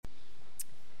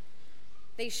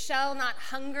They shall not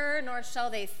hunger, nor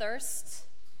shall they thirst.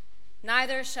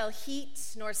 Neither shall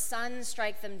heat nor sun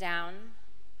strike them down.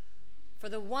 For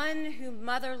the one whom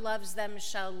mother loves them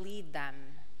shall lead them,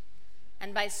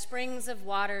 and by springs of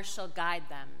water shall guide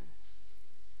them.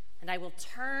 And I will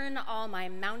turn all my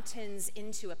mountains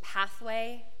into a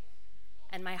pathway,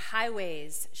 and my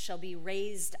highways shall be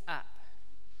raised up.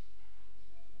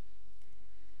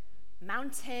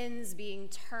 Mountains being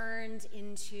turned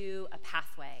into a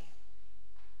pathway.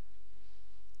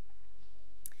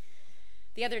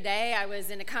 The other day, I was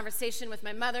in a conversation with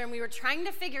my mother, and we were trying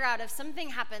to figure out if something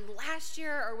happened last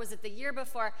year or was it the year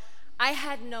before. I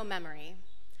had no memory.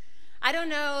 I don't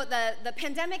know, the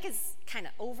pandemic is kind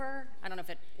of over. I don't know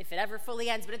if it ever fully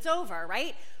ends, but it's over,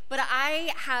 right? But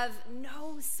I have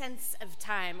no sense of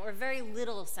time, or very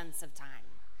little sense of time.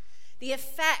 The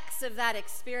effects of that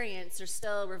experience are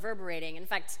still reverberating. In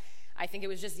fact, I think it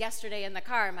was just yesterday in the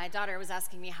car, my daughter was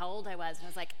asking me how old I was, and I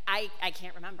was like, I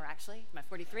can't remember, actually. Am I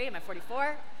 43? Am I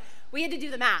 44? We had to do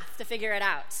the math to figure it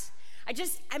out.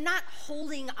 I'm not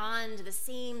holding on to the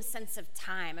same sense of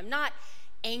time. I'm not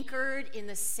anchored in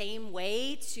the same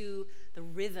way to the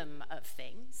rhythm of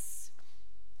things.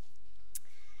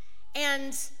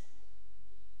 And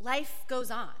life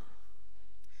goes on.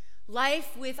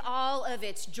 Life, with all of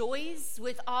its joys,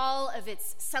 with all of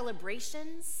its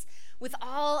celebrations, with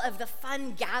all of the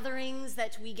fun gatherings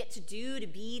that we get to do, to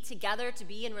be together, to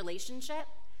be in relationship,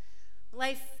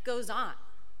 life goes on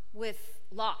with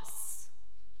loss,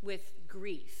 with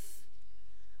grief,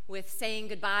 with saying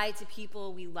goodbye to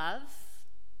people we love,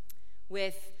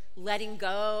 with letting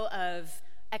go of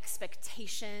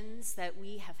expectations that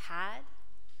we have had.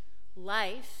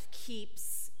 Life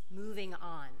keeps moving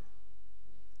on.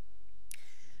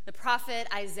 The prophet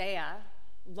Isaiah,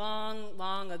 long,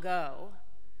 long ago,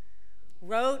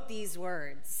 wrote these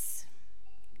words: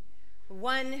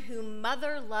 "One whom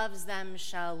mother loves them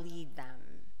shall lead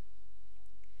them.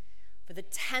 For the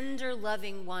tender,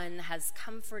 loving one has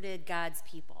comforted God's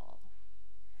people,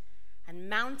 and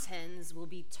mountains will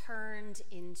be turned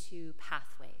into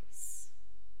pathways."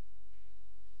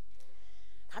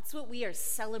 That's what we are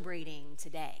celebrating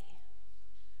today.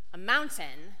 A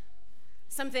mountain,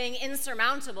 something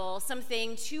insurmountable,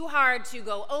 something too hard to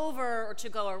go over or to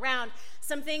go around,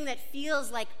 something that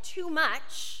feels like too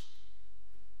much,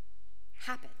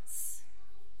 happens.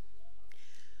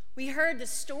 We heard the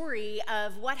story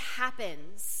of what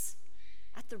happens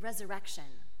at the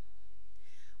resurrection.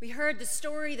 We heard the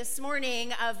story this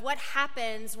morning of what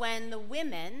happens when the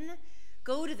women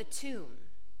go to the tomb.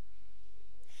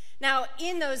 Now,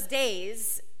 in those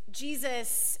days,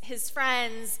 Jesus, his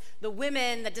friends, the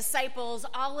women, the disciples,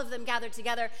 all of them gathered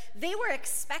together. They were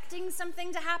expecting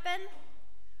something to happen,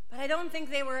 but I don't think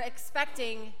they were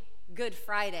expecting Good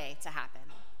Friday to happen.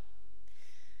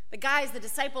 The guys, the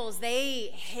disciples, they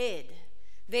hid.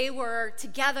 They were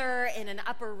together in an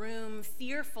upper room,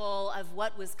 fearful of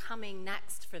what was coming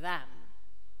next for them.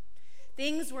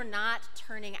 Things were not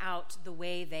turning out the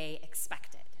way they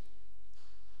expected.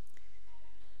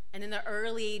 And in the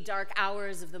early dark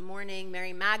hours of the morning,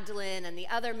 Mary Magdalene and the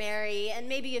other Mary, and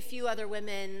maybe a few other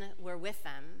women were with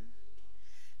them.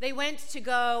 They went to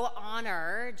go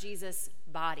honor Jesus'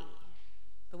 body.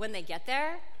 But when they get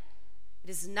there, it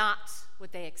is not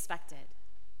what they expected.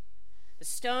 The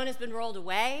stone has been rolled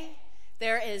away.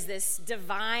 There is this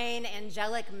divine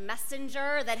angelic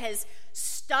messenger that has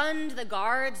stunned the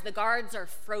guards. The guards are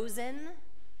frozen.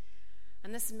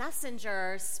 And this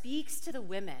messenger speaks to the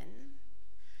women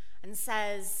and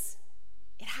says,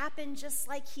 "It happened just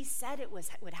like he said it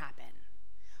would happen.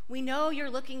 We know you're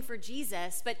looking for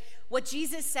Jesus, but what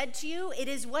Jesus said to you, it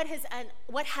is what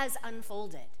has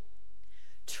unfolded.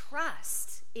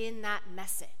 Trust in that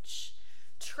message.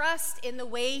 Trust in the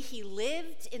way he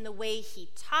lived, in the way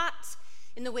he taught,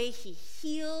 in the way he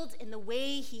healed, in the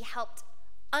way he helped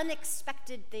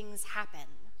unexpected things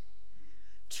happen.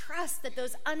 Trust that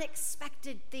those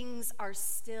unexpected things are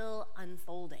still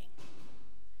unfolding."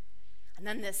 And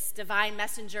then this divine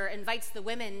messenger invites the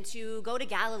women to go to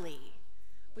Galilee,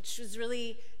 which was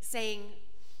really saying,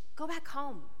 go back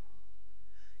home.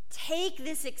 Take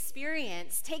this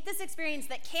experience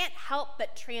that can't help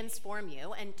but transform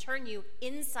you and turn you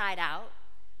inside out,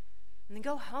 and then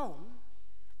go home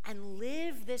and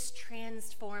live this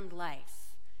transformed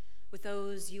life with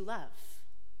those you love.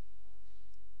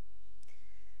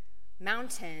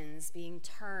 Mountains being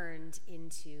turned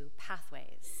into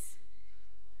pathways.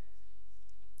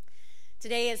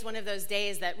 Today is one of those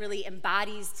days that really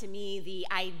embodies to me the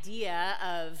idea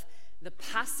of the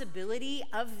possibility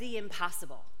of the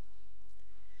impossible.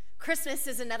 Christmas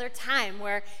is another time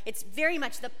where it's very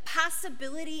much the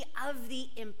possibility of the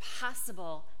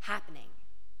impossible happening.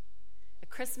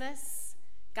 At Christmas,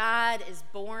 God is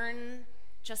born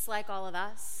just like all of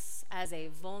us as a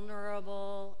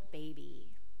vulnerable baby,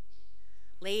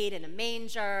 laid in a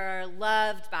manger,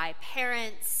 loved by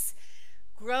parents,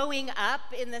 growing up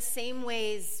in the same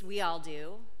ways we all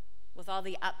do, with all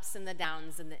the ups and the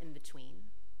downs and the in-between.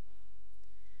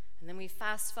 And then we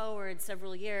fast forward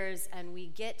several years and we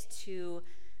get to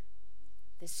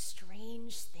this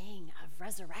strange thing of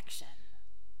resurrection,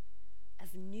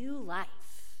 of new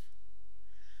life,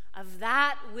 of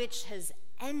that which has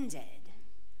ended,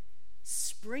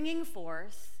 springing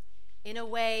forth in a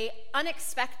way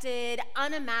unexpected,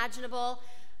 unimaginable,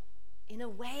 in a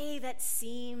way that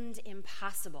seemed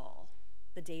impossible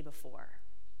the day before.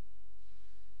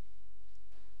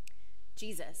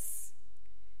 Jesus,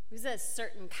 he was a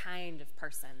certain kind of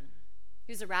person.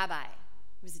 He was a rabbi.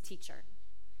 He was a teacher.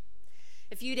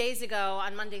 A few days ago,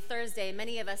 on Monday, Thursday,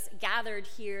 many of us gathered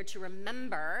here to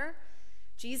remember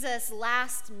Jesus'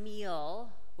 last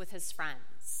meal with his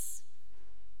friends.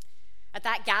 At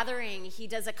that gathering, he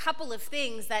does a couple of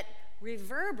things that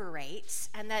reverberate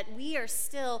and that we are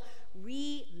still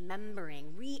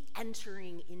remembering,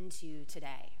 re-entering into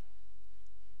today.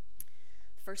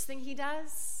 The first thing he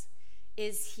does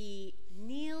is he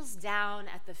kneels down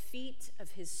at the feet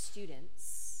of his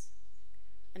students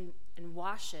and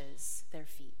washes their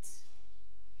feet.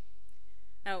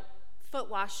 Now, foot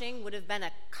washing would have been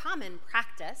a common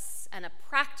practice and a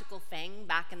practical thing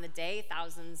back in the day,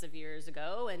 thousands of years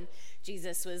ago, and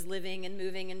Jesus was living and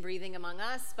moving and breathing among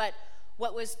us. But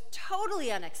what was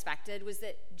totally unexpected was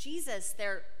that Jesus,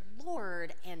 their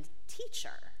Lord and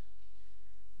teacher,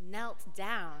 knelt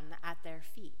down at their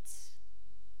feet.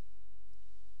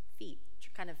 Feet, which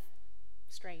are kind of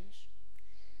strange,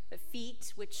 but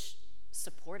feet which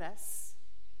support us,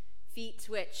 feet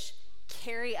which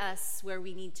carry us where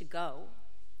we need to go.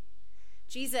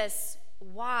 Jesus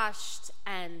washed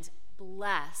and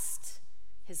blessed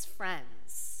his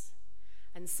friends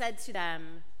and said to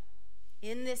them,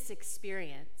 in this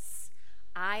experience,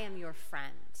 I am your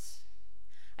friend.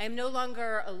 I am no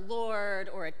longer a Lord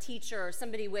or a teacher or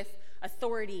somebody with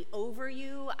authority over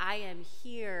you. I am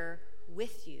here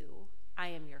with you. I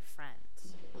am your friend.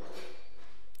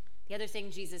 The other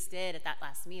thing Jesus did at that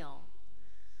last meal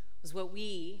was what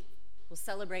we will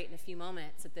celebrate in a few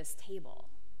moments at this table.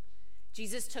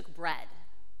 Jesus took bread.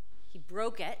 He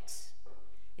broke it,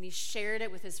 and he shared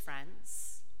it with his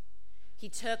friends. He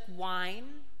took wine,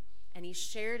 and he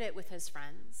shared it with his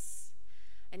friends.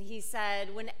 And he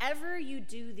said, whenever you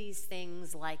do these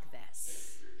things like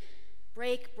this,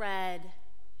 break bread,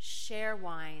 share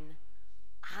wine,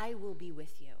 I will be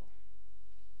with you.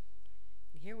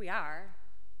 And here we are,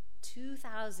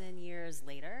 2,000 years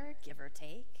later, give or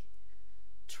take,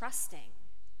 trusting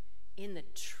in the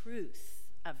truth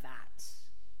of that.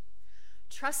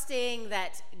 Trusting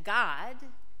that God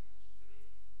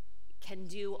can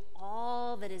do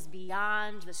all that is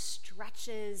beyond the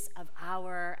stretches of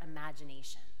our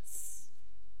imaginations.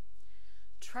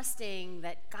 Trusting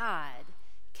that God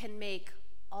can make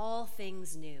all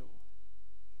things new.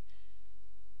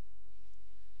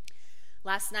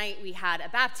 Last night we had a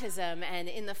baptism, and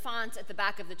in the font at the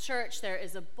back of the church there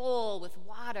is a bowl with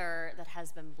water that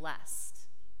has been blessed.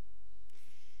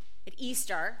 At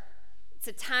Easter, it's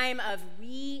a time of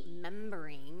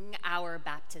remembering our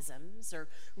baptisms, or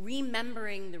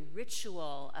remembering the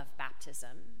ritual of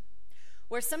baptism,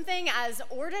 where something as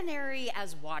ordinary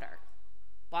as water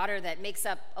that makes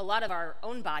up a lot of our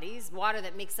own bodies, water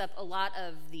that makes up a lot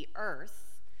of the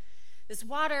earth, this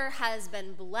water has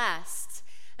been blessed.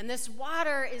 And this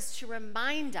water is to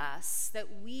remind us that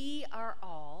we are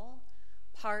all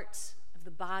part of the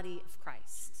body of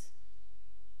Christ.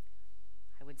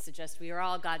 I would suggest we are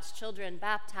all God's children,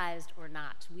 baptized or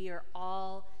not. We are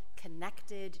all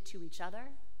connected to each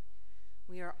other.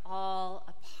 We are all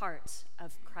a part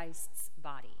of Christ's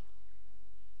body.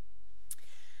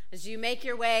 As you make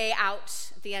your way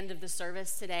out at the end of the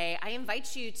service today, I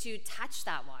invite you to touch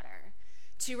that water,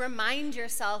 to remind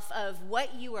yourself of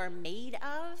what you are made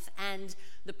of and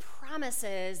the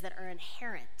promises that are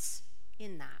inherent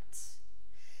in that.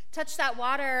 Touch that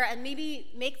water and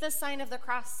maybe make the sign of the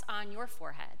cross on your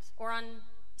forehead or on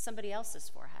somebody else's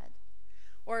forehead.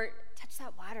 Or touch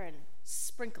that water and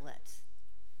sprinkle it.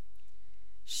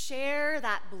 Share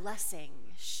that blessing.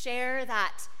 Share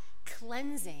that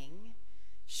cleansing.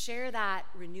 Share that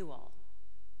renewal.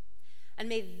 And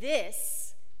may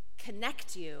this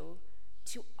connect you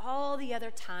to all the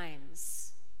other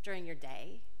times during your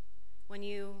day when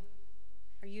you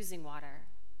are using water,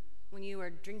 when you were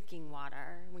drinking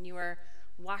water, when you were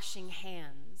washing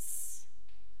hands.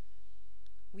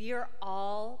 We are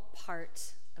all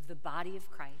part of the body of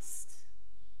Christ.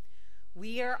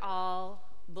 We are all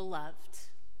beloved.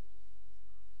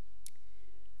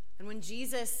 And when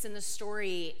Jesus in the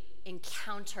story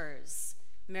encounters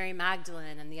Mary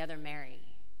Magdalene and the other Mary,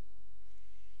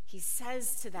 he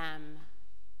says to them,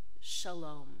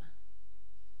 Shalom.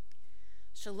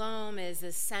 Shalom is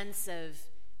a sense of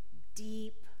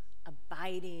deep,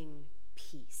 abiding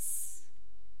peace.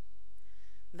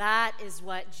 That is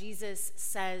what Jesus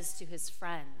says to his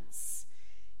friends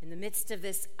in the midst of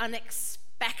this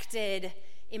unexpected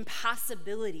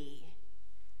impossibility.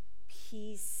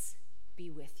 Peace be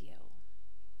with you.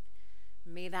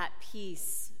 May that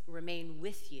peace remain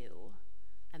with you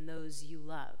and those you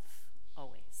love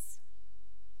always.